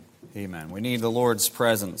Amen. We need the Lord's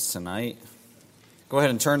presence tonight. Go ahead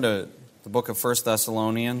and turn to the book of 1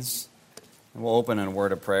 Thessalonians, and we'll open in a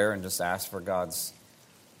word of prayer and just ask for God's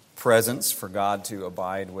presence, for God to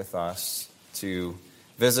abide with us, to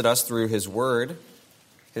visit us through His Word.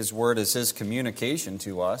 His Word is His communication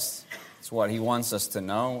to us. It's what He wants us to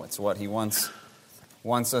know. It's what He wants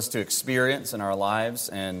us to experience in our lives.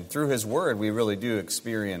 And through His Word, we really do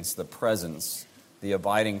experience the presence, the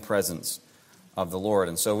abiding presence of the Lord.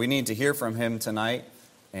 And so we need to hear from Him tonight.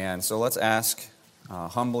 And so let's ask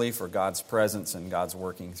humbly for God's presence and God's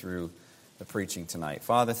working through the preaching tonight.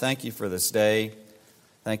 Father, thank You for this day.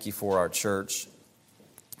 Thank You for our church.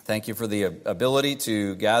 Thank You for the ability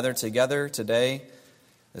to gather together today,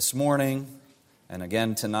 this morning, and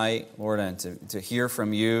again tonight, Lord, and to hear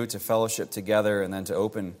from You, to fellowship together, and then to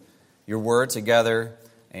open Your Word together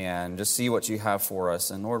and just see what You have for us.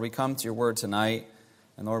 And Lord, we come to Your Word tonight,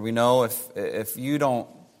 and Lord, we know if You don't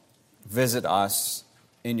visit us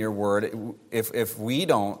in Your Word, if we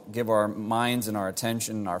don't give our minds and our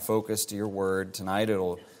attention and our focus to Your Word tonight,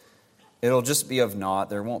 it'll just be of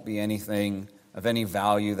naught. There won't be anything of any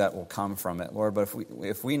value that will come from it, Lord. But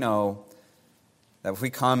if we know that if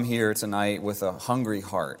we come here tonight with a hungry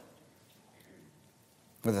heart,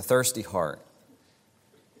 with a thirsty heart,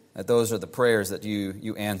 that those are the prayers that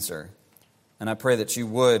you answer. And I pray that You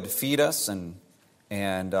would feed us and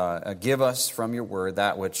give us from Your Word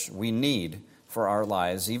that which we need for our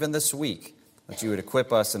lives, even this week, that You would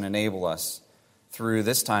equip us and enable us through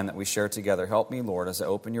this time that we share together. Help me, Lord, as I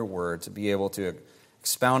open Your Word, to be able to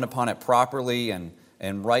expound upon it properly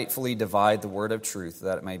and rightfully divide the word of truth,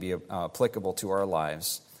 that it may be applicable to our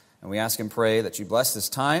lives. And we ask and pray that You bless this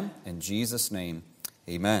time. In Jesus' name,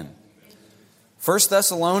 amen. 1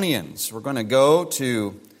 Thessalonians, we're going to go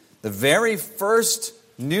to the very first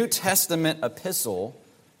New Testament epistle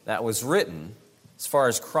that was written, as far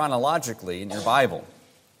as chronologically in your Bible.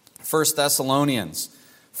 1 Thessalonians.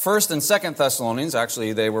 1 and 2 Thessalonians,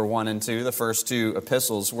 actually they were 1 and 2. The first two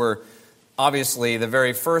epistles were obviously the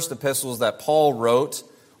very first epistles that Paul wrote,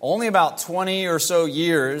 only about 20 or so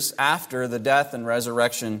years after the death and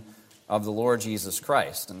resurrection of the Lord Jesus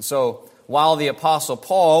Christ. And so while the Apostle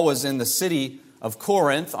Paul was in the city of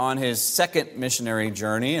Corinth on his second missionary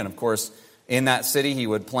journey, and of course in that city he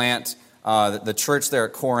would plant the church there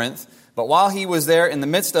at Corinth, but while he was there, in the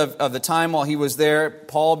midst of the time while he was there,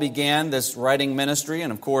 Paul began this writing ministry.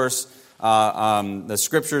 And of course, the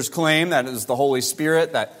Scriptures claim that it was the Holy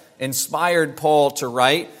Spirit that inspired Paul to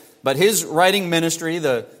write. But his writing ministry,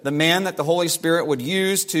 the man that the Holy Spirit would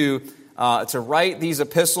use to write these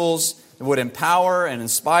epistles, would empower and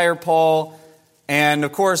inspire Paul, and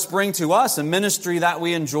of course bring to us a ministry that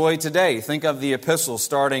we enjoy today. Think of the epistles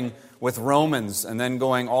starting with Romans and then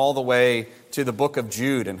going all the way to the book of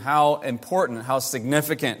Jude, and how important, how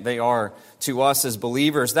significant they are to us as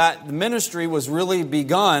believers. That ministry was really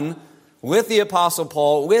begun with the Apostle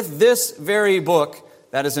Paul, with this very book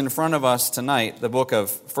that is in front of us tonight, the book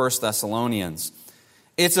of 1 Thessalonians.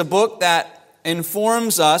 It's a book that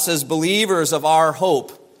informs us as believers of our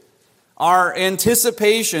hope, our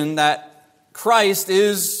anticipation that Christ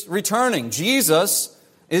is returning. Jesus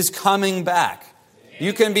is coming back.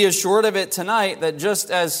 You can be assured of it tonight, that just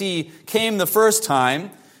as He came the first time,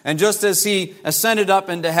 and just as He ascended up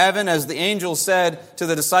into heaven, as the angel said to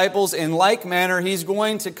the disciples, in like manner He's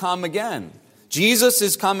going to come again. Jesus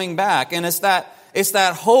is coming back, and it's that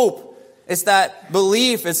hope, it's that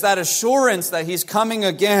belief, it's that assurance that He's coming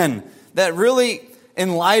again that really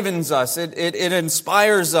enlivens us. It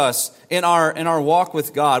inspires us in our walk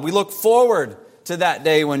with God. We look forward to that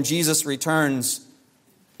day when Jesus returns.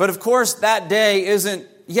 But of course, that day isn't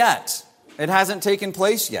yet. It hasn't taken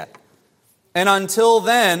place yet. And until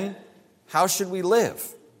then, how should we live?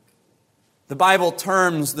 The Bible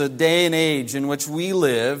terms the day and age in which we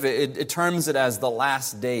live, it terms it as the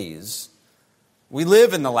last days. We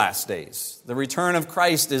live in the last days. The return of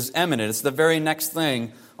Christ is imminent. It's the very next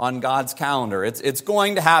thing on God's calendar. It's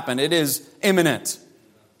going to happen. It is imminent.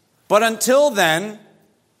 But until then,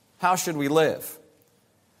 how should we live?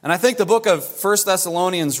 And I think the book of 1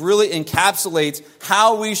 Thessalonians really encapsulates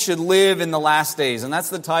how we should live in the last days. And that's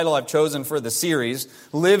the title I've chosen for the series,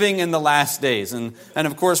 Living in the Last Days. And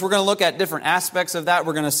of course, we're going to look at different aspects of that.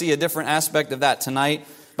 We're going to see a different aspect of that tonight.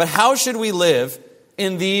 But how should we live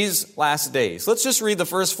in these last days? Let's just read the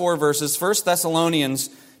first 4 verses. 1 Thessalonians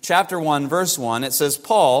chapter 1, verse 1. It says,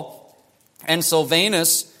 Paul and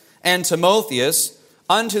Silvanus and Timotheus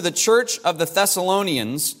unto the church of the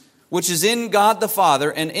Thessalonians, which is in God the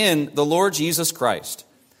Father and in the Lord Jesus Christ.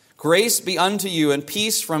 Grace be unto you and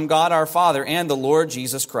peace from God our Father and the Lord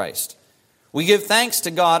Jesus Christ. We give thanks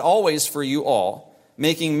to God always for you all,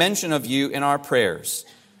 making mention of you in our prayers,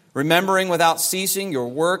 remembering without ceasing your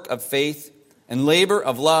work of faith and labor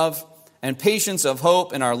of love and patience of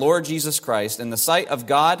hope in our Lord Jesus Christ in the sight of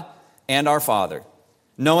God and our Father,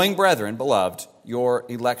 knowing, brethren, beloved, your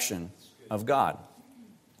election of God.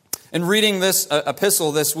 In reading this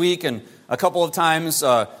epistle this week and a couple of times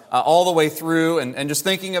all the way through and just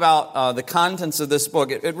thinking about the contents of this book,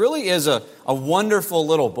 it really is a wonderful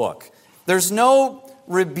little book. There's no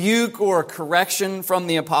rebuke or correction from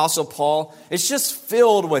the Apostle Paul. It's just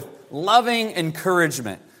filled with loving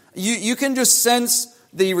encouragement. You can just sense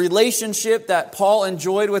the relationship that Paul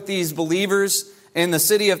enjoyed with these believers in the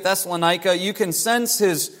city of Thessalonica. You can sense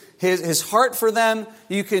his heart for them.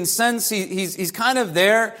 You can sense he's kind of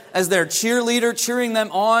there as their cheerleader, cheering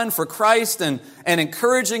them on for Christ and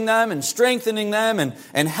encouraging them and strengthening them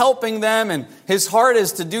and helping them. And his heart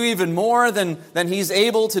is to do even more than he's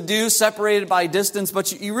able to do, separated by distance.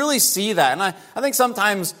 But you really see that. And I think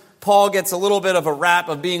sometimes Paul gets a little bit of a rap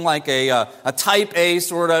of being like a type A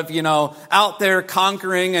sort of, out there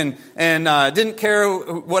conquering and didn't care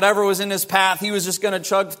whatever was in his path. He was just going to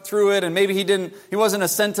chug through it, and maybe he wasn't a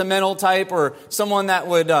sentimental type or someone that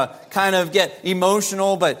would kind of get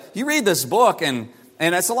emotional. But you read this book, and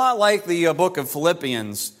it's a lot like the book of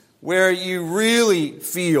Philippians, where you really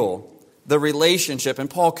feel the relationship. And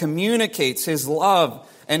Paul communicates his love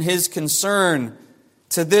and his concern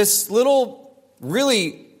to this little,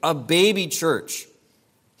 really a baby church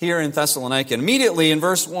here in Thessalonica. And immediately in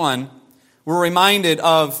verse 1, we're reminded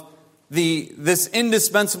of this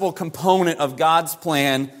indispensable component of God's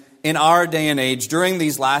plan in our day and age during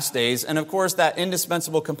these last days. And of course, that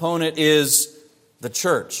indispensable component is the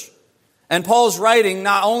church. And Paul's writing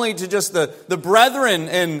not only to just the brethren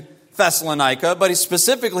in Thessalonica, but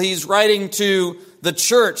he's writing to the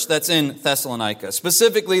church that's in Thessalonica,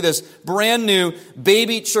 specifically this brand new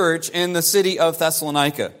baby church in the city of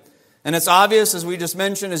Thessalonica. And it's obvious, as we just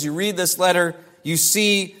mentioned, as you read this letter, you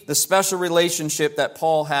see the special relationship that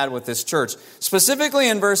Paul had with this church. Specifically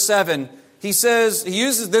in verse 7, he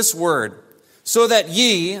uses this word, so that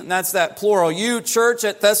ye, and that's that plural, you church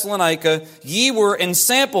at Thessalonica, ye were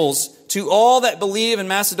ensamples to all that believe in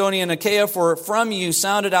Macedonia and Achaia, for from you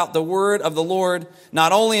sounded out the word of the Lord,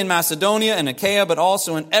 not only in Macedonia and Achaia, but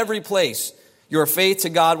also in every place. Your faith to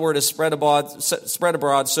Godward is spread abroad,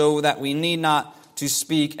 so that we need not to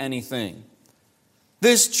speak anything.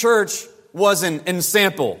 This church was an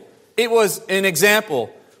ensample. It was an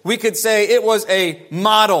example. We could say it was a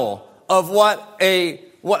model of what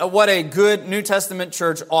a good New Testament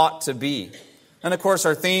church ought to be. And of course,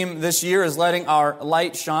 our theme this year is letting our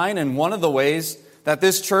light shine. And one of the ways that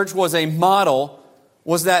this church was a model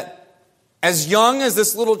was that as young as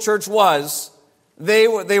this little church was, they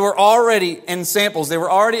were already ensamples. They were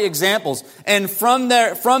already examples. And from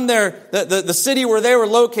the city where they were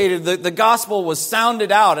located, the gospel was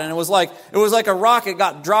sounded out. And it was like a rocket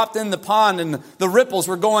got dropped in the pond, and the ripples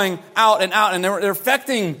were going out. And they're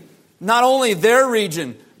affecting not only their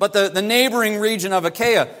region, but the neighboring region of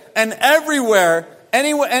Achaia. And everywhere,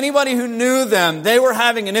 anybody who knew them, they were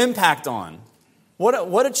having an impact on.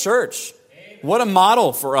 What a church. What a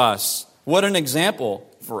model for us. What an example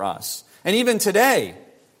for us. And even today,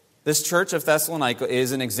 this church of Thessalonica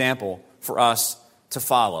is an example for us to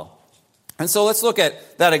follow. And so let's look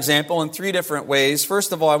at that example in three different ways.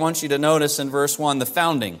 First of all, I want you to notice in verse 1 the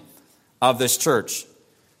founding of this church.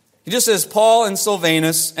 He just says, Paul and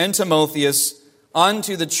Silvanus and Timotheus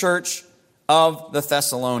unto the church of the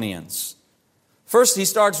Thessalonians. First, he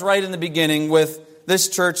starts right in the beginning with this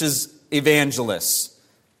church's evangelists.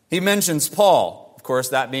 He mentions Paul, of course,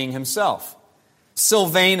 that being himself.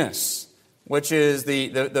 Silvanus, which is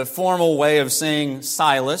the formal way of saying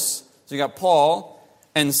Silas. So you got Paul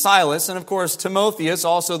and Silas. And of course, Timotheus,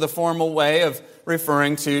 also the formal way of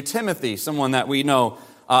referring to Timothy, someone that we know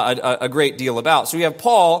a great deal about. So we have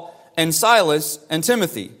Paul and Silas and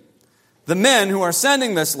Timothy. The men who are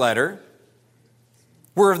sending this letter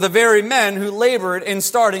were the very men who labored in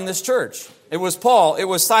starting this church. It was Paul, it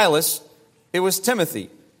was Silas, it was Timothy.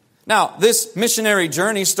 Now, this missionary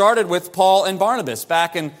journey started with Paul and Barnabas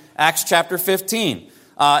back in Acts chapter 15.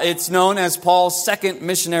 It's known as Paul's second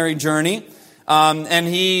missionary journey. And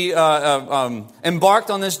he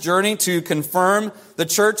embarked on this journey to confirm the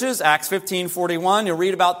churches. Acts 15:41, you'll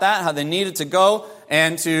read about that, how they needed to go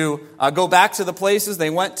and to go back to the places they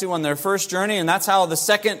went to on their first journey. And that's how the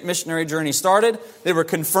second missionary journey started. They were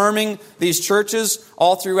confirming these churches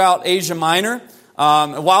all throughout Asia Minor.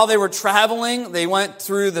 While they were traveling, they went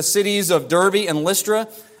through the cities of Derbe and Lystra.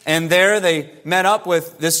 And there they met up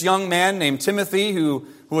with this young man named Timothy, who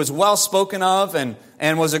was well spoken of and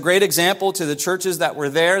and was a great example to the churches that were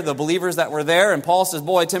there, the believers that were there. And Paul says,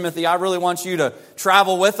 boy, Timothy, I really want you to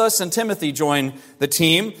travel with us. And Timothy joined the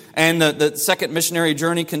team, and the second missionary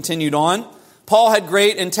journey continued on. Paul had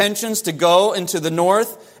great intentions to go into the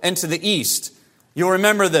north and to the east. You'll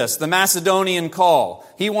remember this, the Macedonian call.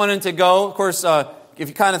 He wanted to go, of course, if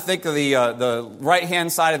you kind of think of the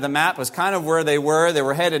right-hand side of the map was kind of where they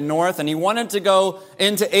were headed north, and he wanted to go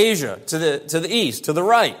into Asia, to the east, to the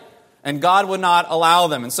right. And God would not allow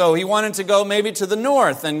them. And so he wanted to go maybe to the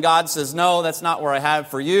north. And God says, no, that's not where I have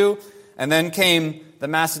for you. And then came the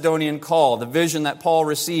Macedonian call, the vision that Paul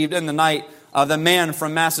received in the night of the man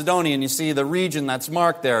from Macedonia. And you see the region that's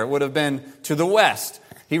marked there. It would have been to the west.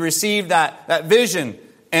 He received that vision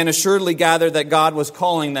and assuredly gathered that God was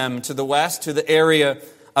calling them to the west, to the area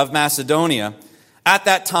of Macedonia. At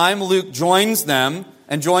that time, Luke joins them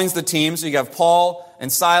and joins the team. So you have Paul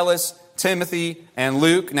and Silas, Timothy and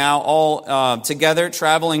Luke now all together,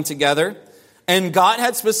 traveling together. And God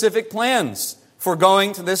had specific plans for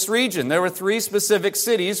going to this region. There were 3 specific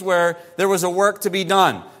cities where there was a work to be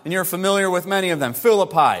done. And you're familiar with many of them.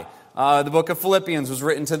 Philippi, the book of Philippians was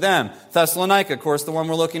written to them. Thessalonica, of course, the one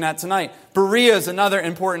we're looking at tonight. Berea is another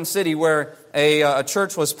important city where a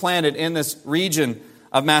church was planted in this region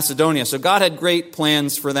of Macedonia. So God had great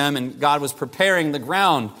plans for them, and God was preparing the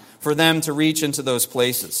ground for them to reach into those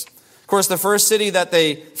places. Of course, the first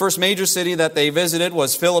major city that they visited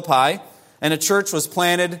was Philippi, and a church was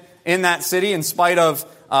planted in that city in spite of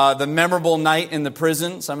the memorable night in the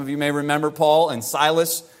prison. Some of you may remember Paul and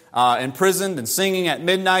Silas imprisoned and singing at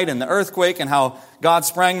midnight, and the earthquake, and how God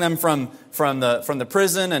sprang them from the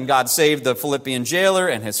prison, and God saved the Philippian jailer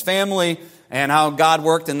and his family, and how God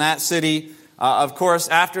worked in that city. Of course,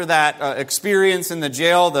 after that experience in the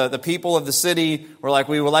jail, the people of the city were like,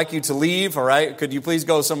 we would like you to leave, all right? Could you please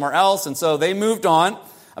go somewhere else? And so they moved on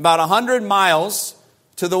about 100 miles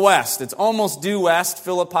to the west. It's almost due west,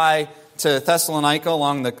 Philippi to Thessalonica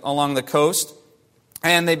along the coast.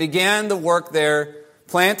 And they began the work there,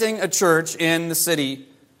 planting a church in the city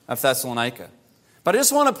of Thessalonica. But I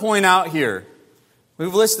just want to point out here,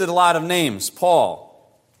 we've listed a lot of names: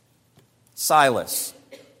 Paul, Silas,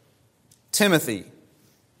 Timothy,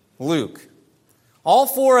 Luke. All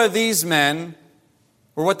 4 of these men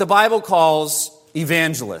were what the Bible calls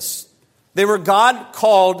evangelists. They were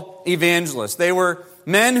God-called evangelists. They were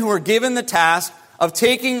men who were given the task of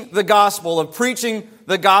taking the gospel, of preaching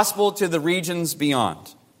the gospel to the regions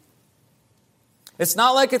beyond. It's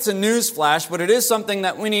not like it's a news flash, but it is something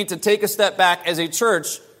that we need to take a step back as a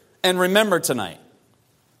church and remember tonight.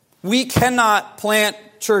 We cannot plant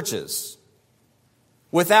churches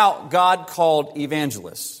without God-called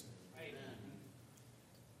evangelists.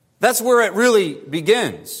 That's where it really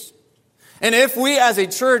begins. And if we as a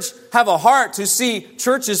church have a heart to see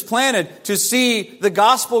churches planted, to see the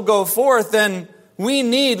gospel go forth, then we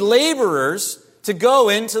need laborers to go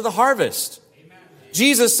into the harvest. Amen.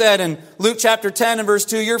 Jesus said in Luke chapter 10 and verse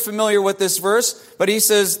 2, you're familiar with this verse, but he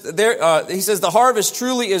says, the harvest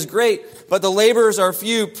truly is great, but the laborers are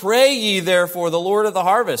few. Pray ye therefore the Lord of the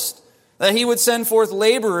harvest, that he would send forth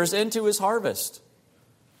laborers into his harvest.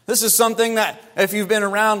 This is something that, if you've been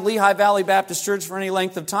around Lehigh Valley Baptist Church for any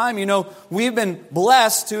length of time, you know we've been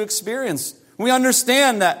blessed to experience. We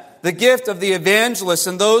understand that the gift of the evangelists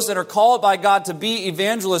and those that are called by God to be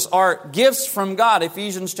evangelists are gifts from God,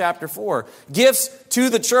 Ephesians chapter 4. Gifts to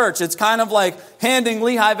the church. It's kind of like handing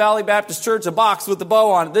Lehigh Valley Baptist Church a box with a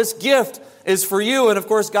bow on it. This gift is for you, and of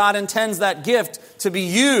course God intends that gift to be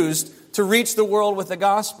used to reach the world with the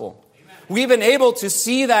gospel. We've been able to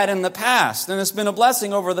see that in the past, and it's been a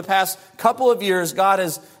blessing over the past couple of years. God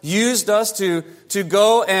has used us to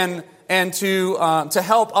go and to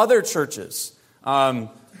help other churches,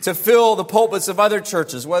 to fill the pulpits of other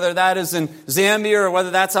churches, whether that is in Zambia or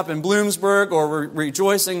whether that's up in Bloomsburg, or we're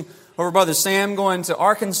rejoicing over Brother Sam going to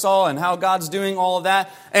Arkansas and how God's doing all of that.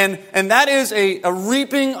 And that is a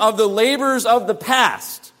reaping of the labors of the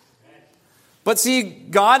past. But see,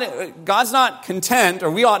 God's not content,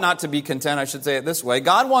 or we ought not to be content, I should say it this way.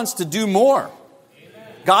 God wants to do more. Amen.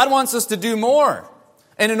 God wants us to do more.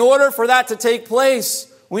 And in order for that to take place,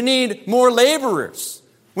 we need more laborers.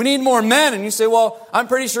 We need more men. And you say, well, I'm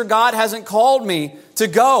pretty sure God hasn't called me to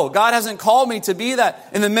go. God hasn't called me to be that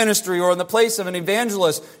in the ministry or in the place of an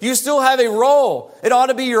evangelist. You still have a role. It ought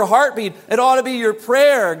to be your heartbeat. It ought to be your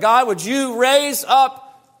prayer. God, would you raise up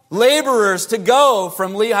laborers to go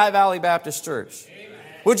from Lehigh Valley Baptist Church? Amen.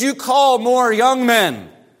 Would you call more young men?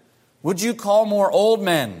 Would you call more old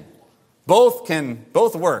men? Both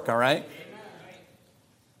work, all right? Amen.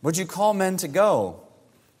 Would you call men to go?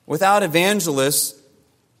 Without evangelists,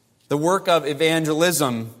 the work of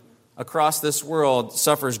evangelism across this world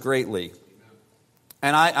suffers greatly.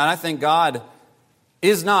 And I think God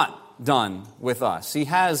is not done with us. He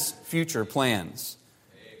has future plans.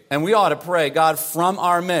 And we ought to pray, God, from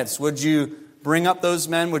our midst, would you bring up those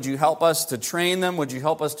men? Would you help us to train them? Would you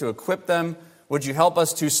help us to equip them? Would you help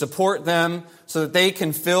us to support them so that they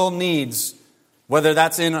can fill needs, whether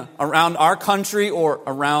that's around our country or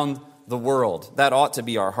around the world? That ought to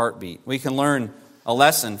be our heartbeat. We can learn a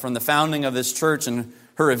lesson from the founding of this church and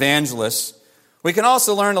her evangelists. We can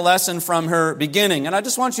also learn a lesson from her beginning. And I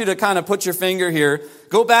just want you to kind of put your finger here.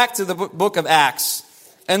 Go back to the book of Acts.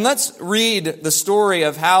 And let's read the story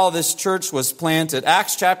of how this church was planted.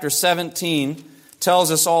 Acts chapter 17 tells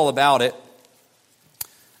us all about it.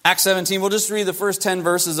 Acts 17, we'll just read the first 10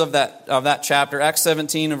 verses of that chapter. Acts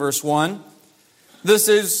 17 and verse 1. This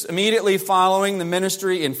is immediately following the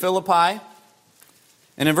ministry in Philippi.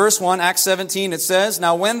 And in verse 1, Acts 17, it says,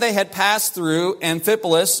 "Now when they had passed through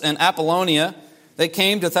Amphipolis and Apollonia, they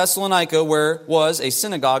came to Thessalonica, where was a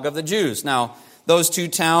synagogue of the Jews." Now, those two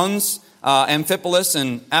towns, Amphipolis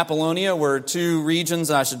and Apollonia, were two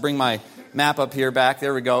regions. I should bring my map up here back.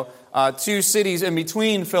 There we go. Two cities in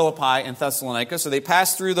between Philippi and Thessalonica. So they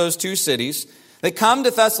passed through those two cities. They come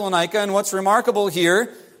to Thessalonica, and what's remarkable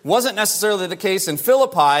here wasn't necessarily the case in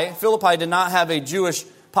Philippi. Philippi did not have a Jewish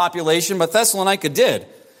population, but Thessalonica did.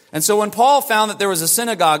 And so when Paul found that there was a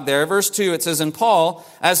synagogue there, verse 2, it says, "And Paul,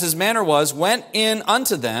 as his manner was, went in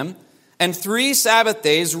unto them, and 3 Sabbath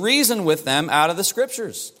days reasoned with them out of the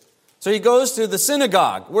Scriptures." So he goes to the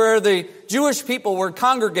synagogue where the Jewish people were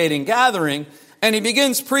congregating, gathering, and he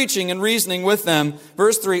begins preaching and reasoning with them.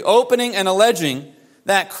 Verse 3, "Opening and alleging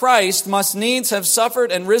that Christ must needs have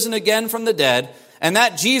suffered and risen again from the dead, and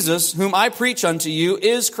that Jesus, whom I preach unto you,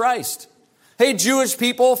 is Christ." Hey, Jewish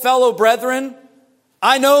people, fellow brethren,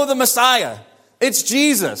 I know the Messiah. It's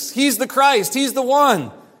Jesus. He's the Christ. He's the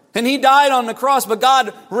one. And he died on the cross, but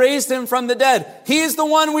God raised him from the dead. He is the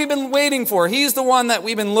one we've been waiting for. He's the one that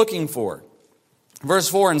we've been looking for. Verse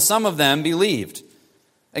 4, "And some of them believed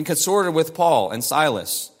and consorted with Paul and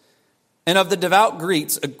Silas. And of the devout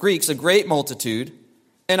Greeks a great multitude,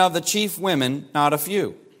 and of the chief women not a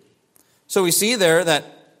few." So we see there that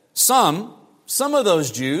some of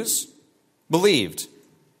those Jews believed.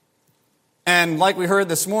 And like we heard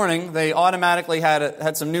this morning, they automatically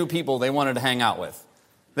had some new people they wanted to hang out with.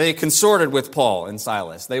 They consorted with Paul and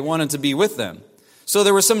Silas. They wanted to be with them. So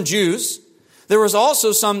there were some Jews. There was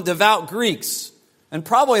also some devout Greeks. And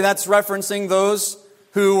probably that's referencing those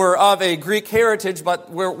who were of a Greek heritage,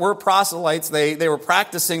 but were proselytes. They were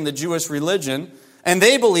practicing the Jewish religion. And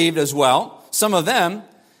they believed as well, some of them.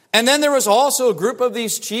 And then there was also a group of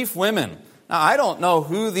these chief women. Now, I don't know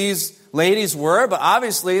who these ladies were, but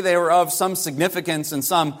obviously they were of some significance and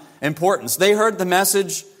some importance. They heard the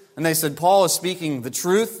message and they said, Paul is speaking the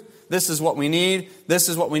truth. This is what we need. This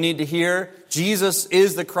is what we need to hear. Jesus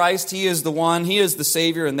is the Christ. He is the one. He is the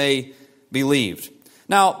Savior, and they believed.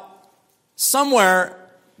 Now, somewhere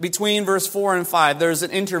between verse 4 and 5, there's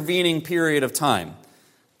an intervening period of time.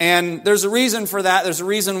 And there's a reason for that. There's a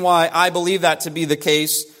reason why I believe that to be the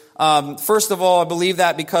case. First of all, I believe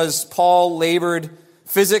that because Paul labored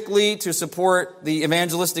physically to support the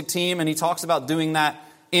evangelistic team, and he talks about doing that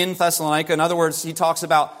in Thessalonica. In other words, he talks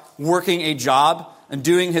about working a job and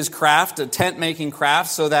doing his craft, a tent-making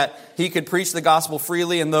craft, so that he could preach the gospel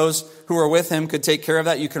freely, and those who are with him could take care of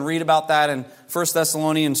that. You can read about that in 1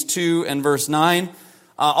 Thessalonians 2 and verse 9.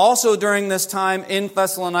 Also during this time in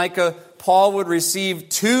Thessalonica, Paul would receive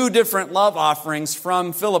 2 different love offerings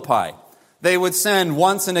from Philippi. They would send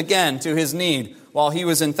once and again to his need while he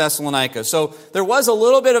was in Thessalonica. So there was a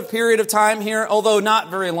little bit of period of time here, although not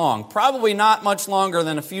very long. Probably not much longer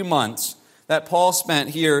than a few months that Paul spent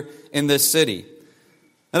here in this city.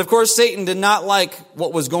 And of course, Satan did not like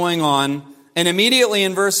what was going on. And immediately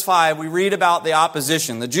in verse 5, we read about the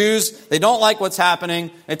opposition. The Jews, they don't like what's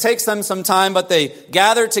happening. It takes them some time, but they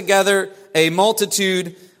gather together a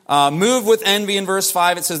multitude, moved with envy. In verse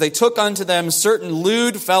 5, it says, "They took unto them certain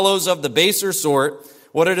lewd fellows of the baser sort."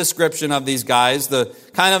 What a description of these guys. The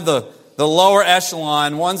kind of the lower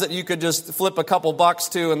echelon, ones that you could just flip a couple bucks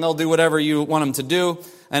to and they'll do whatever you want them to do.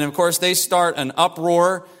 And of course, they start an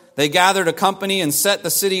uproar. They gathered a company and set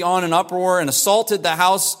the city on an uproar and assaulted the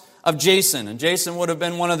house of Jason. And Jason would have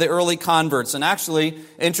been one of the early converts. And actually,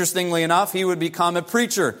 interestingly enough, he would become a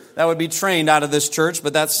preacher that would be trained out of this church.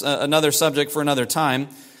 But that's another subject for another time.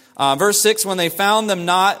 Verse 6, "When they found them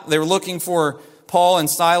not," they were looking for Paul and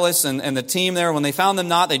Silas and the team there. "When they found them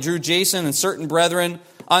not, they drew Jason and certain brethren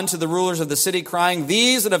unto the rulers of the city, crying,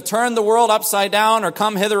 These that have turned the world upside down are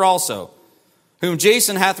come hither also, whom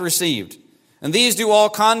Jason hath received. And these do all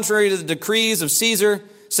contrary to the decrees of Caesar,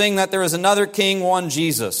 saying that there is another king, one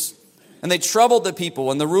Jesus. And they troubled the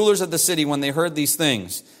people and the rulers of the city when they heard these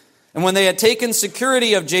things. And when they had taken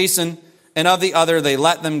security of Jason and of the other, they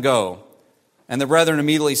let them go. And the brethren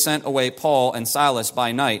immediately sent away Paul and Silas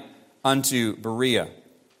by night unto Berea.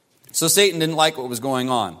 So Satan didn't like what was going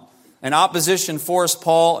on. And opposition forced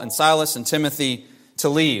Paul and Silas and Timothy to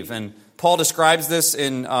leave. And Paul describes this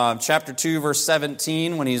in chapter 2, verse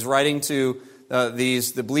 17, when he's writing to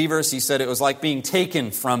the believers. He said it was like being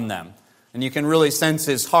taken from them. And you can really sense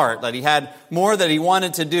his heart, that he had more that he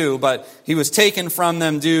wanted to do, but he was taken from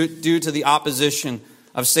them due to the opposition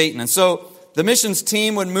of Satan. And so the missions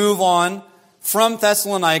team would move on from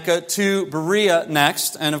Thessalonica to Berea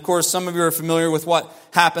next. And of course, some of you are familiar with what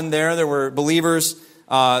happened there. There were believers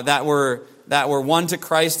that were won to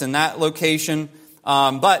Christ in that location.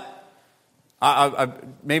 But I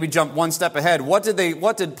maybe jump one step ahead. What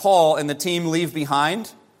did Paul and the team leave behind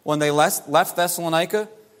when they left Thessalonica?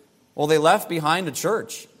 Well, they left behind a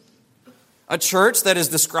church. A church that is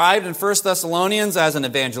described in 1 Thessalonians as an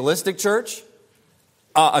evangelistic church,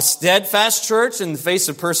 a steadfast church in the face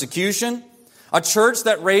of persecution, a church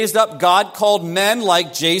that raised up God-called men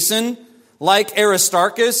like Jason, like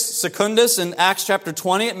Aristarchus, Secundus in Acts chapter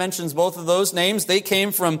 20. It mentions both of those names. They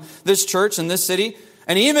came from this church in this city.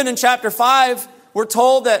 And even in chapter 5, we're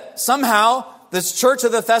told that somehow this church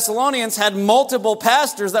of the Thessalonians had multiple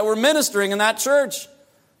pastors that were ministering in that church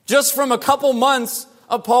just from a couple months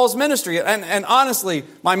of Paul's ministry. And honestly,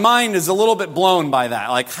 my mind is a little bit blown by that.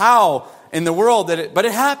 Like, how in the world did it? But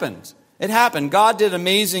it happened. It happened. God did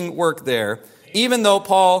amazing work there, even though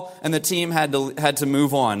Paul and the team had to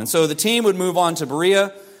move on. And so the team would move on to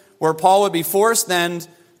Berea, where Paul would be forced then,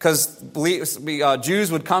 because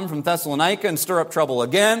Jews would come from Thessalonica and stir up trouble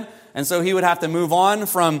again. And so he would have to move on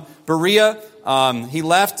from Berea. He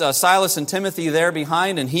left Silas and Timothy there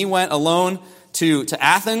behind, and he went alone to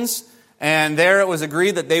Athens. And there it was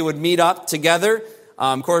agreed that they would meet up together.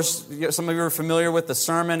 Of course, some of you are familiar with the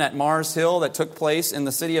sermon at Mars Hill that took place in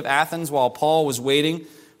the city of Athens while Paul was waiting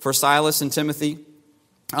for Silas and Timothy.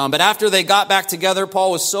 But after they got back together,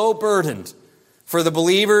 Paul was so burdened for the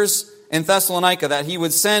believers in Thessalonica that he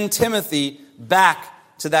would send Timothy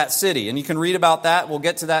back to that city. And you can read about that. We'll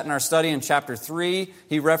get to that in our study in chapter 3.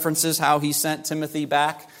 He references how he sent Timothy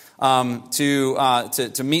back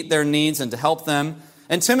to meet their needs and to help them.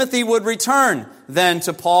 And Timothy would return then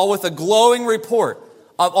to Paul with a glowing report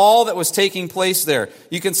of all that was taking place there.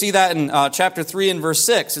 You can see that in chapter 3 and verse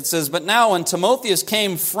 6. It says, "But now when Timotheus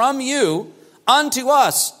came from you unto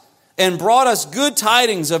us and brought us good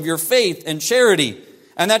tidings of your faith and charity,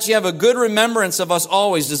 and that ye have a good remembrance of us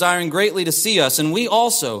always, desiring greatly to see us, and we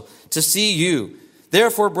also to see you.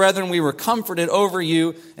 Therefore, brethren, we were comforted over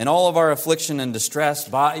you in all of our affliction and distress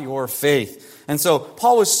by your faith." And so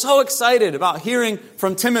Paul was so excited about hearing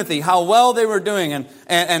from Timothy how well they were doing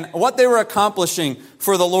and what they were accomplishing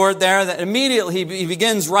for the Lord there, that immediately he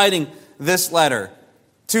begins writing this letter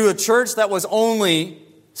to a church that was only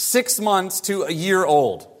 6 months to a year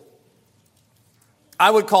old.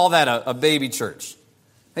 I would call that a baby church.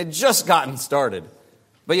 They'd just gotten started,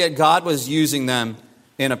 but yet God was using them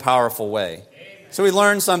in a powerful way. So we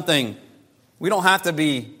learned something. We don't have to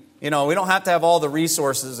be, we don't have to have all the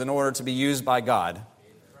resources in order to be used by God.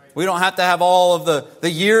 We don't have to have all of the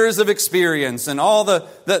years of experience and all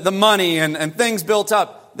the money and things built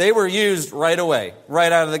up. They were used right away,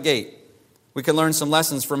 right out of the gate. We can learn some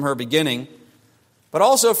lessons from her beginning, but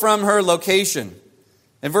also from her location.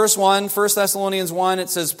 In verse 1, 1 Thessalonians 1, it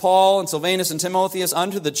says, "Paul and Silvanus and Timotheus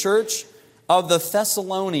unto the church of the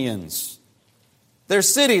Thessalonians." Their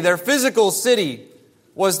city, their physical city,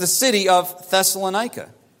 was the city of Thessalonica.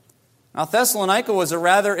 Now, Thessalonica was a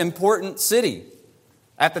rather important city.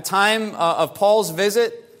 At the time of Paul's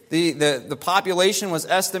visit, the population was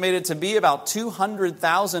estimated to be about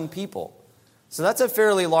 200,000 people. So that's a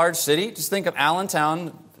fairly large city. Just think of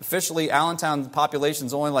Allentown. Officially, Allentown population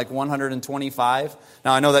is only like 125.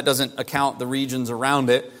 Now, I know that doesn't account the regions around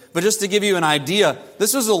it, but just to give you an idea,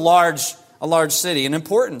 this was a large city, an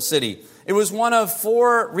important city. It was one of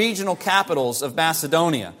 4 regional capitals of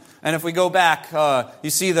Macedonia. And if we go back, you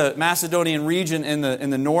see the Macedonian region in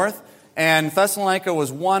the north, and Thessalonica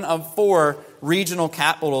was one of 4 regional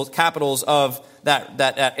capitals of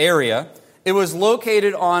that area. It was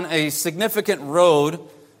located on a significant road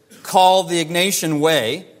called the Egnatian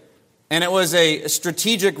Way, and it was a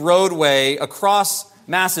strategic roadway across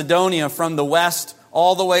Macedonia from the west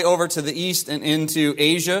all the way over to the east and into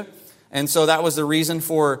Asia. And so that was the reason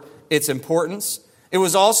for its importance. It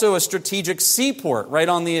was also a strategic seaport right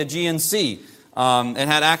on the Aegean Sea. It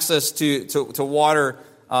had access to water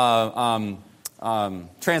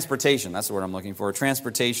transportation. That's the word I'm looking for,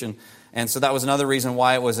 transportation. And so that was another reason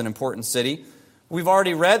why it was an important city. We've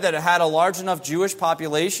already read that it had a large enough Jewish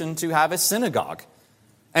population to have a synagogue.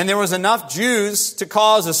 And there was enough Jews to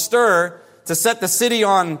cause a stir to set the city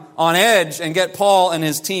on edge and get Paul and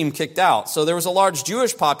his team kicked out. So there was a large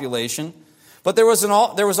Jewish population, but there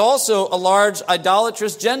was also a large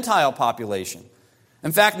idolatrous Gentile population.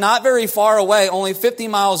 In fact, not very far away, only 50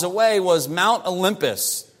 miles away, was Mount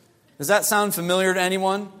Olympus. Does that sound familiar to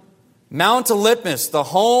anyone? Mount Olympus, the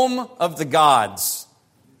home of the gods,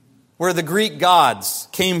 where the Greek gods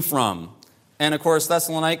came from. And of course,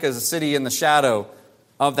 Thessalonica is a city in the shadow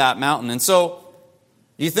of that mountain. And so,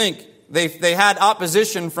 you think, they had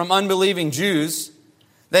opposition from unbelieving Jews.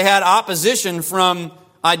 They had opposition from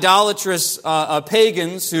idolatrous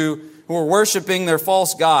pagans who were worshiping their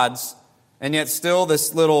false gods. And yet still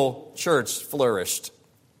this little church flourished.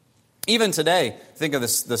 Even today, think of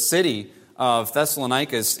this, the city of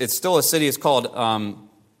Thessalonica. It's still a city. It's called,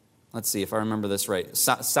 let's see if I remember this right,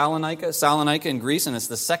 Salonika in Greece, and it's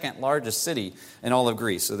the second largest city in all of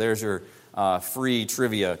Greece. So there's your free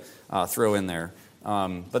trivia throw in there.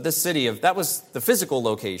 But this city, that was the physical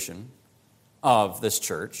location of this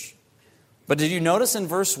church. But did you notice in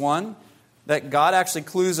verse 1 that God actually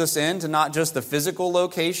clues us in to not just the physical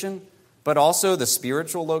location, but also the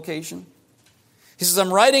spiritual location? He says,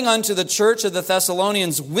 I'm writing unto the church of the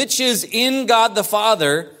Thessalonians, which is in God the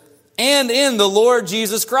Father and in the Lord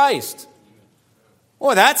Jesus Christ.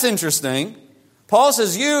 Boy, that's interesting. Paul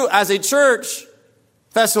says, you as a church,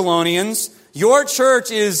 Thessalonians, your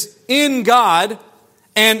church is in God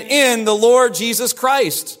and in the Lord Jesus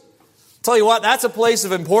Christ. Tell you what, that's a place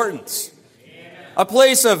of importance. A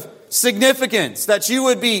place of significance, that you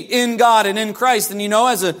would be in God and in Christ. And you know,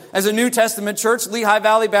 as a New Testament church, Lehigh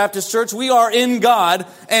Valley Baptist Church, we are in God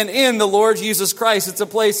and in the Lord Jesus Christ. It's a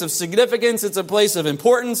place of significance. It's a place of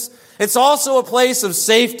importance. It's also a place of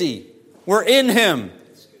safety. We're in Him.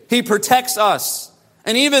 He protects us.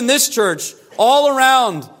 And even this church, all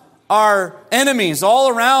around our enemies, all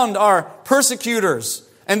around our persecutors,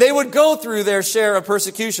 and they would go through their share of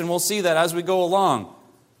persecution. We'll see that as we go along.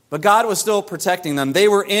 But God was still protecting them. They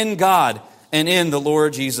were in God and in the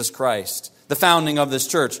Lord Jesus Christ, the founding of this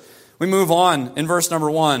church. We move on in verse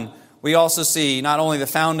number 1. We also see not only the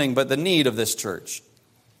founding, but the need of this church.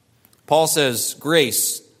 Paul says,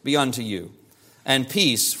 grace be unto you, and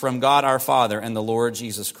peace from God our Father and the Lord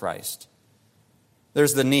Jesus Christ.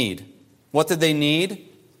 There's the need. What did they need?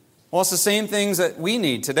 Well, it's the same things that we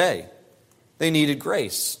need today. They needed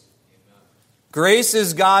grace. Grace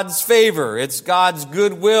is God's favor. It's God's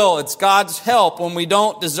goodwill. It's God's help when we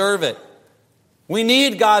don't deserve it. We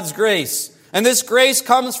need God's grace. And this grace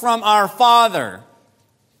comes from our Father.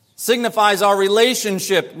 Signifies our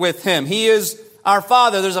relationship with Him. He is our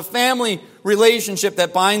Father. There's a family relationship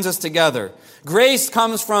that binds us together. Grace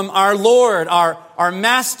comes from our Lord, our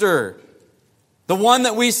Master, the one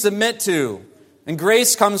that we submit to. And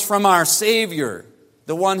grace comes from our Savior,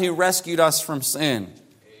 the one who rescued us from sin.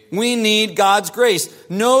 We need God's grace.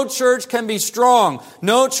 No church can be strong.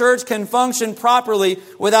 No church can function properly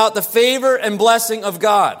without the favor and blessing of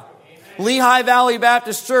God. Amen. Lehigh Valley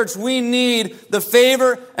Baptist Church, we need the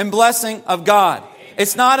favor and blessing of God. Amen.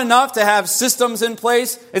 It's not enough to have systems in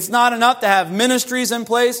place. It's not enough to have ministries in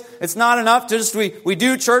place. It's not enough to just we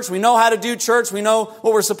do church. We know how to do church. We know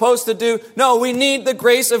what we're supposed to do. No, we need the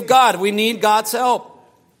grace of God. We need God's help.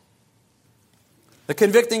 The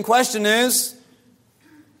convicting question is,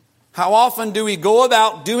 how often do we go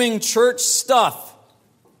about doing church stuff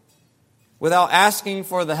without asking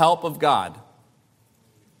for the help of God?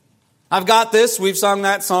 I've got this. We've sung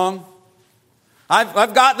that song.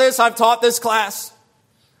 I've got this. I've taught this class.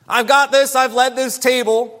 I've got this. I've led this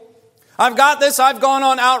table. I've got this. I've gone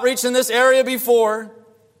on outreach in this area before.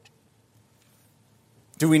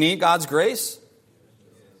 Do we need God's grace?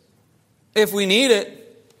 If we need it,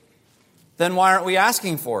 then why aren't we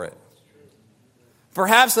asking for it?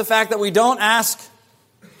 Perhaps the fact that we don't ask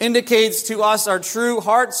indicates to us our true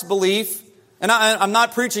heart's belief. And I'm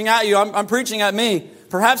not preaching at you, I'm preaching at me.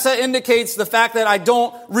 Perhaps that indicates the fact that I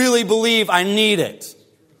don't really believe I need it.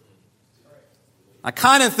 I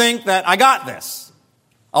kind of think that I got this.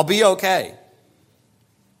 I'll be okay.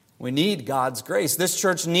 We need God's grace. This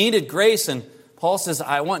church needed grace, and Paul says,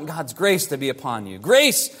 I want God's grace to be upon you.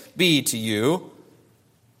 Grace be to you.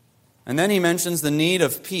 And then he mentions the need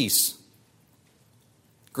of peace.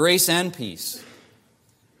 Grace and peace.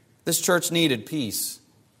 This church needed peace.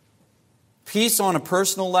 Peace on a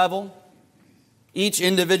personal level. Each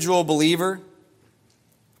individual believer.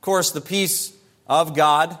 Of course, the peace of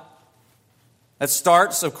God. It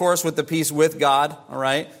starts, of course, with the peace with God, all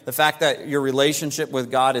right? The fact that your relationship with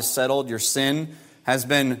God is settled, your sin has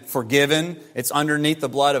been forgiven. It's underneath the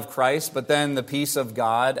blood of Christ, but then the peace of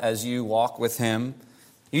God as you walk with Him.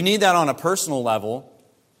 You need that on a personal level,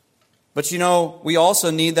 but we also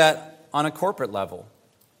need that on a corporate level.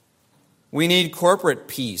 We need corporate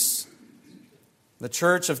peace. The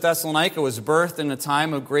church of Thessalonica was birthed in a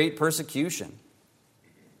time of great persecution,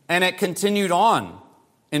 and it continued on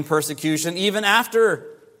in persecution even after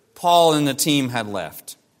Paul and the team had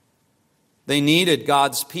left. They needed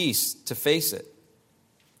God's peace to face it.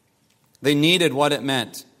 They needed what it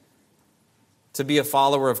meant to be a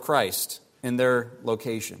follower of Christ in their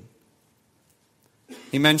location.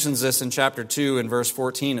 He mentions this in chapter 2 in verse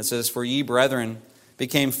 14. It says, "For ye, brethren,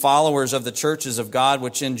 became followers of the churches of God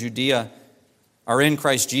which in Judea are in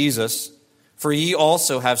Christ Jesus. For ye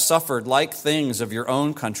also have suffered like things of your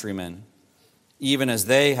own countrymen, even as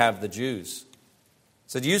they have the Jews."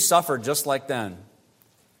 So you suffered just like them.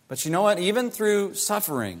 But you know what? Even through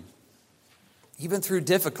suffering, even through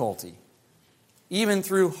difficulty, even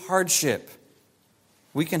through hardship,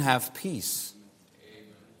 we can have peace.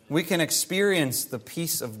 We can experience the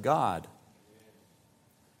peace of God.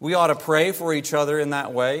 We ought to pray for each other in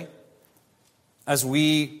that way. As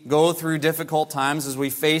we go through difficult times, as we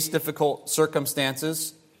face difficult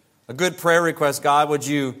circumstances, a good prayer request: God, would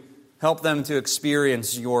you help them to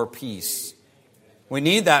experience your peace? We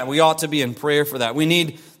need that. We ought to be in prayer for that. We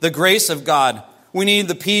need the grace of God. We need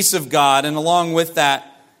the peace of God. And along with that,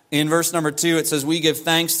 in verse number 2, it says, "We give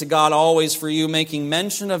thanks to God always for you, making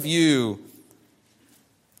mention of you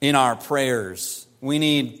in our prayers." We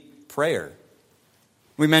need prayer.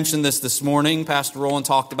 We mentioned this morning. Pastor Roland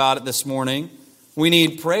talked about it this morning. We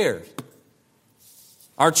need prayer.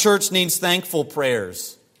 Our church needs thankful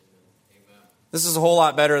prayers. This is a whole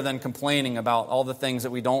lot better than complaining about all the things that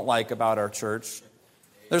we don't like about our church.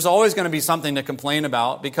 There's always going to be something to complain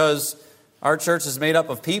about because our church is made up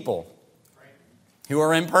of people who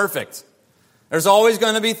are imperfect. There's always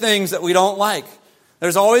going to be things that we don't like.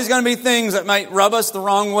 There's always going to be things that might rub us the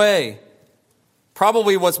wrong way.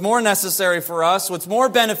 Probably what's more necessary for us, what's more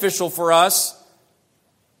beneficial for us,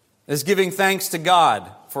 is giving thanks to God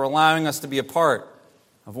for allowing us to be a part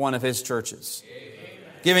of one of His churches.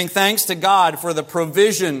 Giving thanks to God for the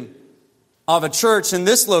provision of a church in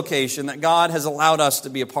this location that God has allowed us to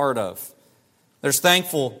be a part of. There's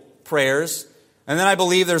thankful prayers. And then I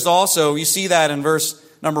believe there's also, you see that in verse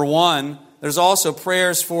number 1, there's also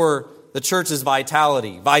prayers for the church's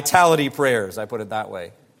vitality. Vitality prayers, I put it that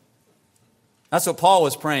way. That's what Paul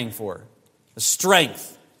was praying for. The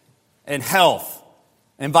strength and health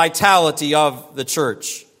and vitality of the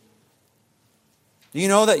church. Do you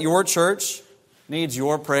know that your church needs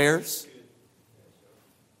your prayers?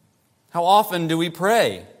 How often do we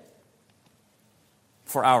pray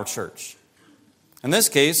for our church? In this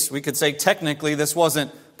case, we could say technically this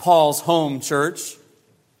wasn't Paul's home church,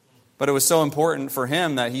 but it was so important for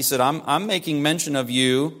him that he said, I'm making mention of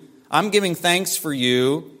you. I'm giving thanks for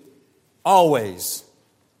you always.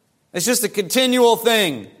 It's just a continual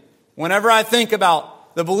thing. Whenever I think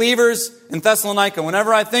about the believers in Thessalonica,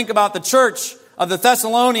 whenever I think about the church of the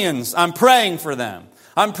Thessalonians, I'm praying for them.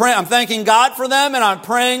 I'm thanking God for them, and I'm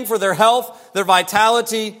praying for their health, their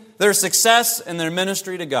vitality, their success, and their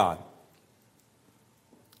ministry to God.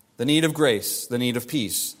 The need of grace, the need of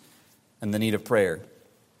peace, and the need of prayer.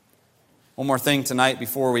 One more thing tonight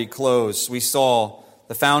before we close. We saw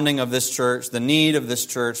the founding of this church, the need of this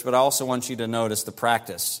church, but I also want you to notice the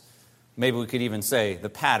practice. Maybe we could even say the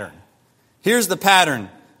pattern. Here's the pattern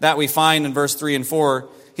that we find in verse 3 and 4.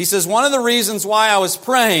 He says, one of the reasons why I was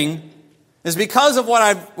praying is because of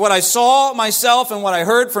what I saw myself and what I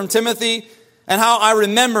heard from Timothy, and how I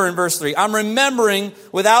remember in verse 3. I'm remembering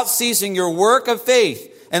without ceasing your work of faith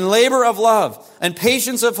and labor of love and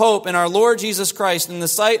patience of hope in our Lord Jesus Christ in the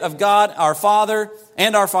sight of God our Father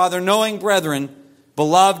and our Father, knowing, brethren,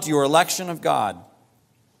 beloved, your election of God.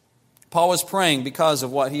 Paul was praying because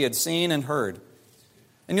of what he had seen and heard.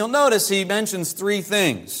 And you'll notice he mentions three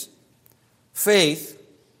things: faith,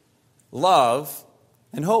 love,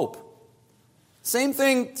 and hope. Same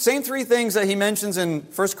three things that he mentions in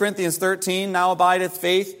 1 Corinthians 13. Now abideth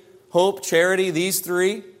faith, hope, charity, these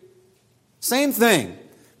three. Same thing.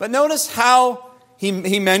 But notice how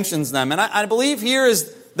he mentions them. And I believe here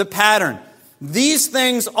is the pattern. These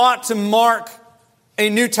things ought to mark a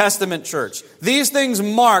New Testament church. These things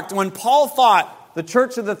marked when Paul thought the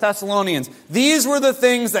church of the Thessalonians. These were the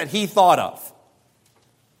things that he thought of.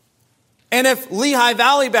 And if Lehigh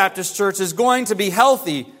Valley Baptist Church is going to be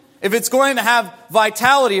healthy, if it's going to have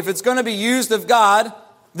vitality, if it's going to be used of God,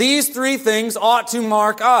 these three things ought to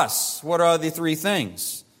mark us. What are the three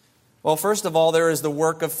things? Well, first of all, there is the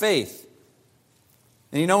work of faith.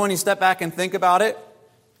 And you know, when you step back and think about it,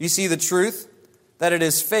 you see the truth that it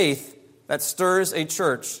is faith that stirs a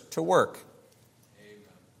church to work. Amen.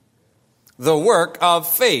 The work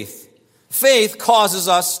of faith. Faith causes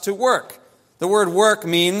us to work. The word work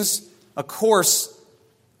means a course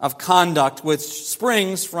of conduct which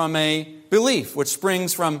springs from a belief, which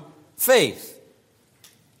springs from faith.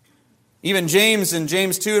 Even James in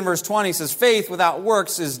James 2 and verse 20 says, faith without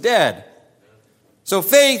works is dead. So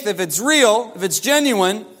faith, if it's real, if it's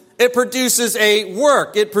genuine, it produces a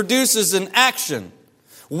work. It produces an action.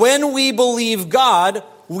 When we believe God,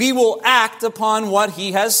 we will act upon what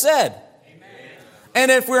He has said. Amen.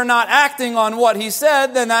 And if we're not acting on what He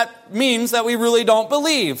said, then that means that we really don't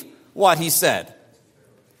believe what He said.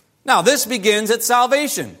 Now, this begins at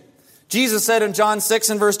salvation. Jesus said in John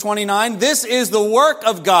 6 and verse 29, this is the work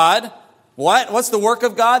of God. What? What's the work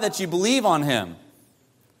of God? That you believe on Him,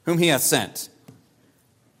 whom He hath sent.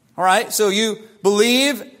 All right, so you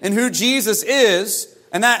believe in who Jesus is,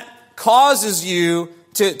 and that causes you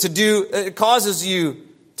it causes you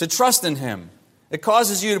to trust in Him. It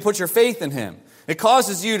causes you to put your faith in Him. It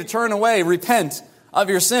causes you to turn away, repent of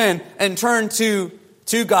your sin, and turn to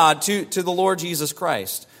God, to the Lord Jesus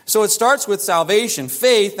Christ. So it starts with salvation,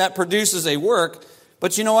 faith that produces a work,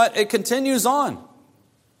 but you know what? It continues on.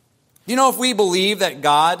 You know, if we believe that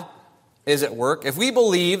God is at work, if we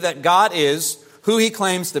believe that God is who He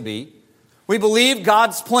claims to be, we believe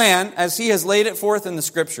God's plan as He has laid it forth in the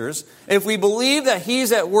Scriptures, if we believe that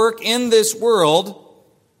He's at work in this world,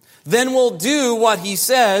 then we'll do what He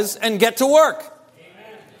says and get to work.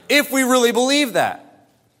 Amen. If we really believe that.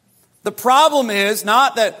 The problem is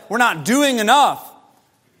not that we're not doing enough.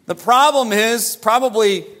 The problem is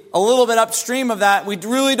probably a little bit upstream of that. We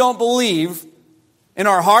really don't believe in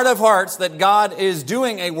our heart of hearts that God is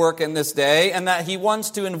doing a work in this day and that He wants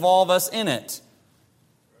to involve us in it.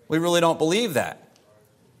 We really don't believe that.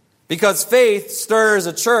 Because faith stirs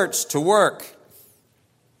a church to work.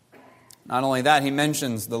 Not only that, he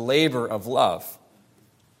mentions the labor of love.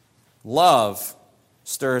 Love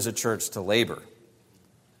stirs a church to labor.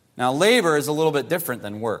 Now, labor is a little bit different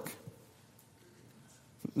than work.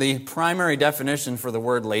 The primary definition for the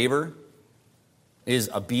word labor is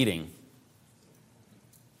a beating.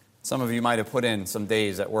 Some of you might have put in some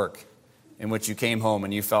days at work in which you came home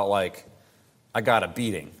and you felt like, I got a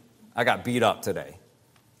beating. I got beat up today.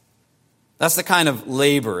 That's the kind of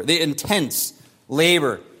labor, the intense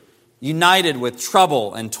labor, united with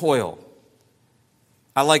trouble and toil.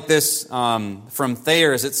 I like this from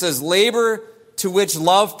Thayer's. It says, labor to which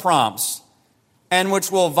love prompts, and which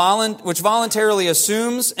voluntarily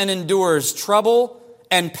assumes and endures trouble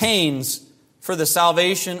and pains for the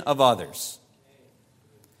salvation of others.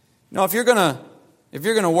 You know, if you're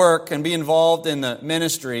gonna work and be involved in the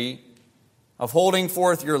ministry of holding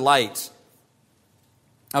forth your light,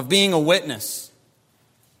 of being a witness,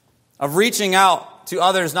 of reaching out to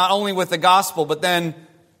others not only with the gospel, but then,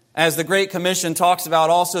 as the Great Commission talks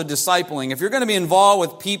about, also discipling. If you're going to be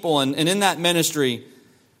involved with people and in that ministry,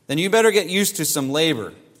 then you better get used to some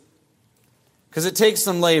labor. Because it takes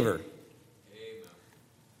some labor. Amen.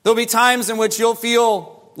 There'll be times in which you'll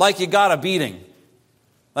feel like you got a beating.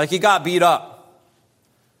 Like you got beat up.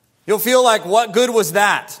 You'll feel like, what good was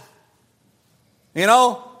that? You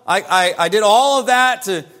know, I did all of that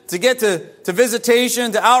to get to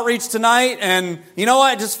visitation, to outreach tonight, and you know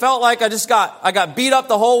what? I just felt like I got beat up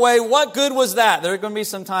the whole way. What good was that? There are going to be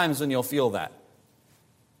some times when you'll feel that.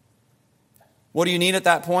 What do you need at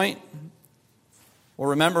that point? Well,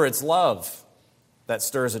 remember, it's love that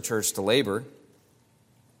stirs a church to labor.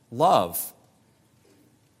 Love.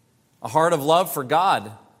 A heart of love for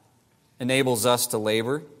God enables us to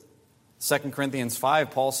labor. 2 Corinthians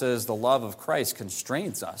 5, Paul says the love of Christ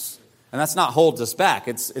constrains us. And that's not holds us back.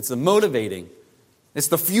 It's the motivating. It's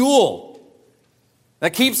the fuel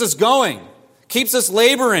that keeps us going, keeps us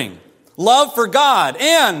laboring. Love for God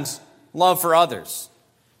and love for others.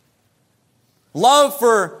 Love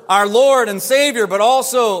for our Lord and Savior, but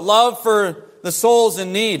also love for the souls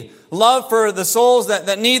in need. Love for the souls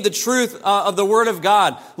that need the truth of the Word of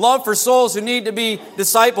God. Love for souls who need to be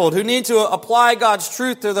discipled, who need to apply God's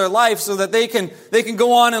truth to their life so that they can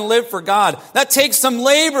go on and live for God. That takes some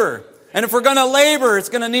labor. And if we're going to labor, it's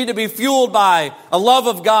going to need to be fueled by a love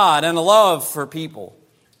of God and a love for people.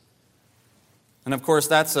 And of course,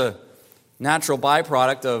 that's a natural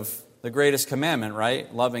byproduct of the greatest commandment,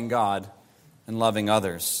 right? Loving God and loving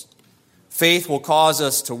others. Faith will cause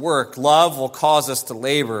us to work. Love will cause us to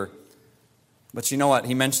labor. But you know what?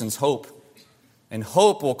 He mentions hope. And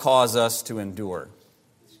hope will cause us to endure.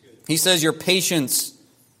 He says your patience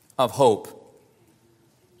of hope.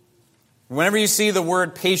 Whenever you see the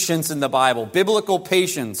word patience in the Bible, biblical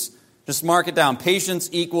patience, just mark it down. Patience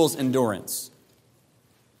equals endurance.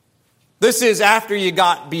 This is after you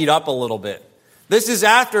got beat up a little bit. This is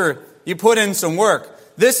after you put in some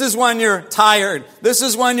work. This is when you're tired. This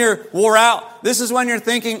is when you're wore out. This is when you're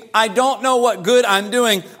thinking, I don't know what good I'm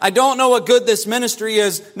doing. I don't know what good this ministry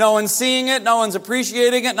is. No one's seeing it. No one's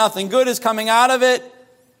appreciating it. Nothing good is coming out of it.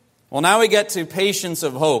 Well, now we get to patience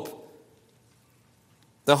of hope.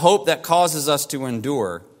 The hope that causes us to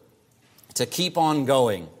endure, to keep on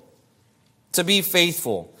going, to be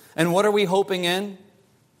faithful. And what are we hoping in?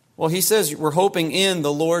 Well, he says we're hoping in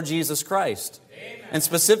the Lord Jesus Christ. Amen. And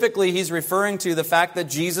specifically, he's referring to the fact that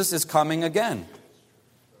Jesus is coming again.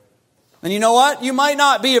 And you know what? You might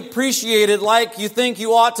not be appreciated like you think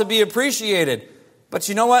you ought to be appreciated. But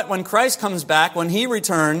you know what? When Christ comes back, when he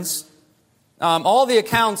returns, all the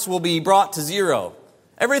accounts will be brought to zero.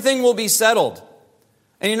 Everything will be settled.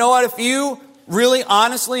 And you know what? If you really,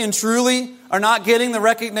 honestly, and truly are not getting the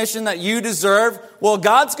recognition that you deserve, well,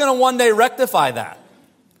 God's going to one day rectify that.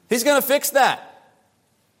 He's going to fix that.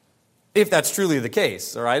 If that's truly the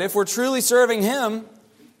case, all right? If we're truly serving him,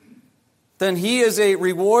 then he is a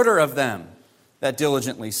rewarder of them that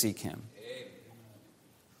diligently seek him.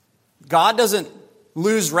 God doesn't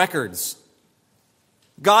lose records.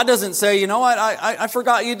 God doesn't say, you know what, I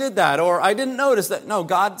forgot you did that, or I didn't notice that. No,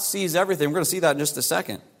 God sees everything. We're going to see that in just a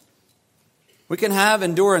second. We can have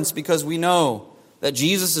endurance because we know that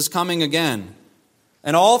Jesus is coming again.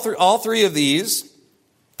 And all three of these,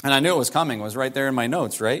 and I knew it was coming, it was right there in my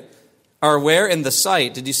notes, right? Are where? In the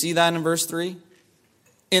sight. Did you see that in verse 3?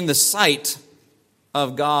 In the sight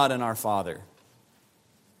of God and our Father.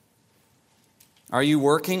 Are you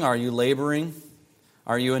working? Are you laboring?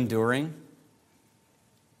 Are you enduring?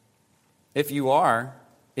 If you are,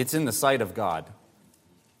 it's in the sight of God.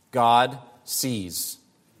 God sees,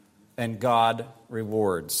 and God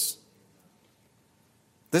rewards.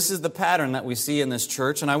 This is the pattern that we see in this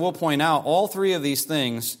church, and I will point out all three of these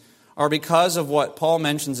things are because of what Paul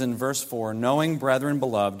mentions in verse 4, knowing, brethren,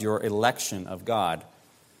 beloved, your election of God.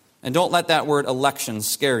 And don't let that word election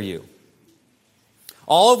scare you.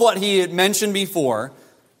 All of what he had mentioned before,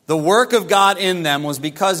 the work of God in them was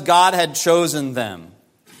because God had chosen them.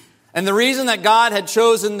 And the reason that God had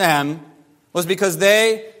chosen them was because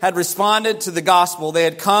they had responded to the gospel. They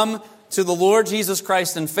had come to the Lord Jesus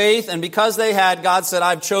Christ in faith, and because they had, God said,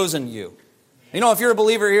 I've chosen you. You know, if you're a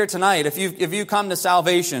believer here tonight, if you come to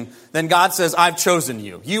salvation, then God says, I've chosen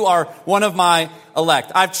you. You are one of my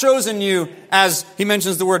elect. I've chosen you, as he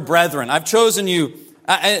mentions the word brethren. I've chosen you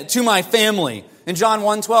to my family. In John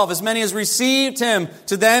 1:12, as many as received him,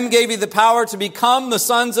 to them gave he the power to become the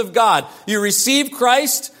sons of God. You receive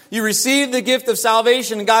Christ, you receive the gift of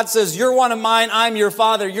salvation, and God says, you're one of mine, I'm your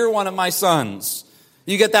father, you're one of my sons.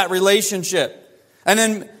 You get that relationship. And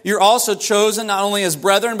then you're also chosen not only as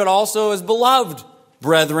brethren, but also as beloved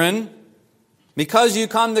brethren. Because you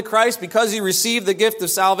come to Christ, because you receive the gift of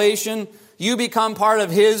salvation, you become part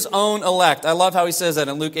of his own elect. I love how he says that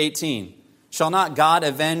in Luke 18. Shall not God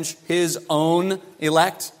avenge his own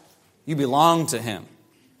elect? You belong to him.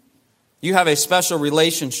 You have a special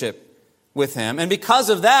relationship with him. And because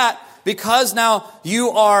of that, because now you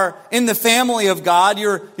are in the family of God,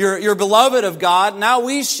 you're beloved of God, now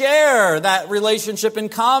we share that relationship in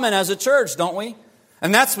common as a church, don't we?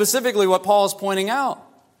 And that's specifically what Paul is pointing out.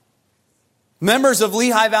 Members of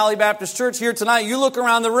Lehigh Valley Baptist Church here tonight, you look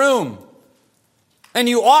around the room and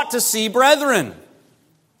you ought to see brethren.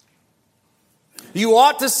 You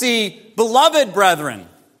ought to see beloved brethren.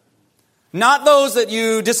 Not those that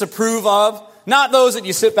you disapprove of. Not those that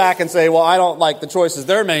you sit back and say, well, I don't like the choices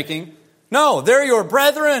they're making. No, they're your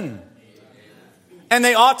brethren. And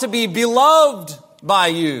they ought to be beloved by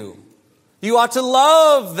you. You ought to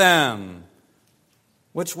love them.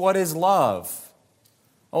 Which, what is love?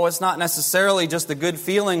 Oh, it's not necessarily just the good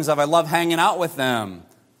feelings of I love hanging out with them.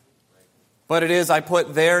 But it is I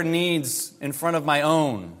put their needs in front of my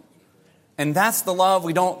own. And that's the love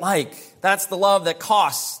we don't like. That's the love that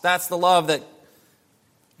costs. That's the love that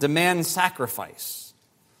demands sacrifice.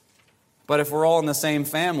 But if we're all in the same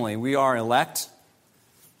family, we are elect.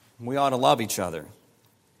 We ought to love each other.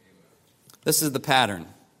 This is the pattern.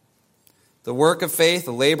 The work of faith,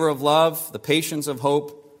 the labor of love, the patience of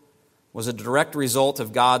hope was a direct result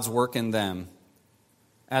of God's work in them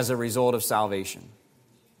as a result of salvation.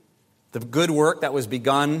 The good work that was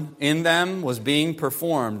begun in them was being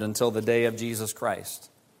performed until the day of Jesus Christ.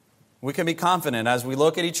 We can be confident as we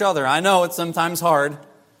look at each other. I know it's sometimes hard,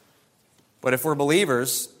 but if we're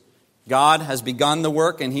believers, God has begun the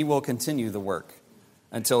work and he will continue the work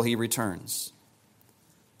until he returns.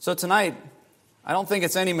 So tonight, I don't think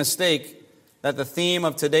it's any mistake that the theme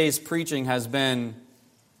of today's preaching has been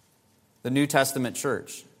the New Testament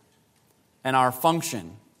church and our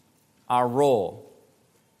function, our role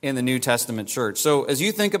in the New Testament church. So as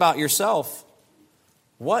you think about yourself,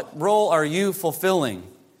 what role are you fulfilling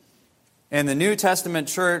in the New Testament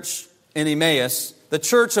church in Emmaus, the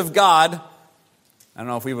church of God? I don't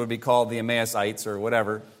know if we would be called the Emmausites or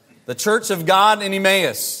whatever. The church of God in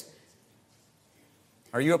Emmaus.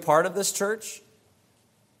 Are you a part of this church?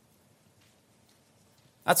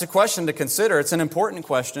 That's a question to consider. It's an important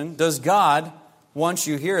question. Does God want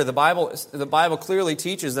you here? The Bible clearly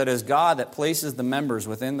teaches that it is God that places the members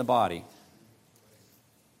within the body.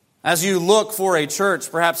 As you look for a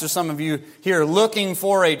church, perhaps there's some of you here looking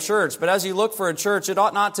for a church, but as you look for a church, it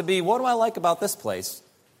ought not to be, what do I like about this place?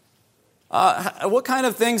 What kind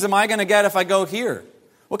of things am I going to get if I go here?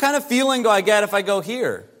 What kind of feeling do I get if I go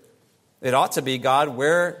here? It ought to be, God,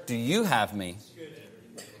 where do you have me?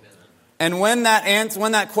 And when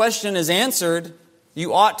that question is answered,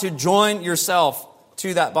 you ought to join yourself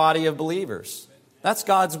to that body of believers. That's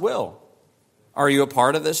God's will. Are you a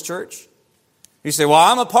part of this church? You say, well,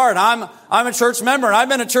 I'm a part. I'm a church member, and I've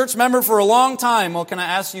been a church member for a long time. Well, can I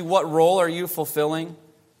ask you, what role are you fulfilling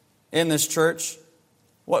in this church?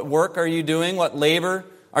 What work are you doing? What labor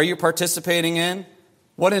are you participating in?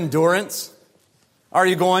 What endurance are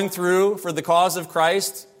you going through for the cause of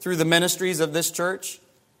Christ through the ministries of this church?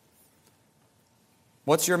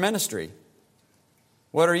 What's your ministry?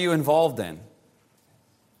 What are you involved in?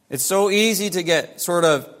 It's so easy to get sort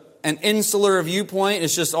of an insular viewpoint.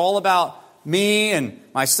 It's just all about me and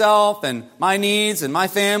myself and my needs and my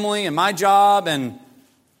family and my job. And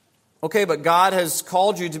okay, but God has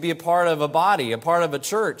called you to be a part of a body, a part of a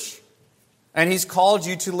church. And He's called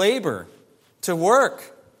you to labor, to work,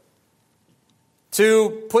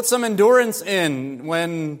 to put some endurance in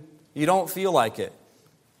when you don't feel like it.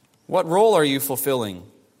 What role are you fulfilling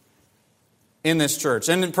in this church?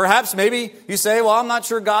 And perhaps maybe you say, well, I'm not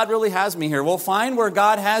sure God really has me here. Well, find where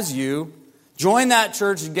God has you. Join that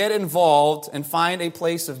church, get involved, and find a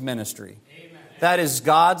place of ministry. Amen. That is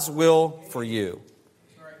God's will for you.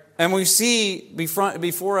 And we see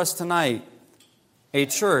before us tonight a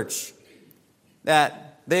church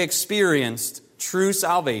that they experienced true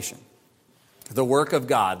salvation, the work of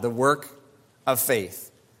God, the work of faith.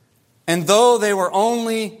 And though they were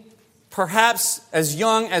only perhaps as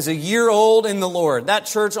young as a year old in the Lord, that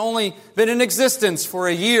church only been in existence for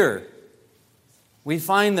a year, we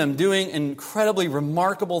find them doing incredibly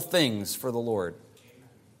remarkable things for the Lord.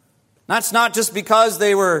 That's not just because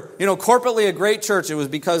they were, corporately a great church. It was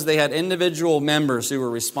because they had individual members who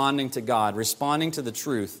were responding to God, responding to the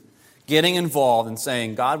truth, getting involved and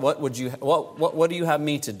saying, God, what do you have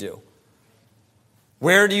me to do?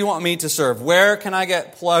 Where do you want me to serve? Where can I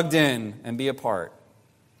get plugged in and be a part?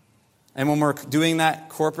 And when we're doing that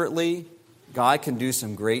corporately, God can do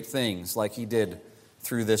some great things like He did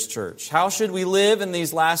through this church. How should we live in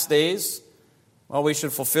these last days? Well, we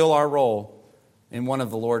should fulfill our role in one of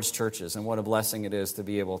the Lord's churches, and what a blessing it is to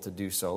be able to do so.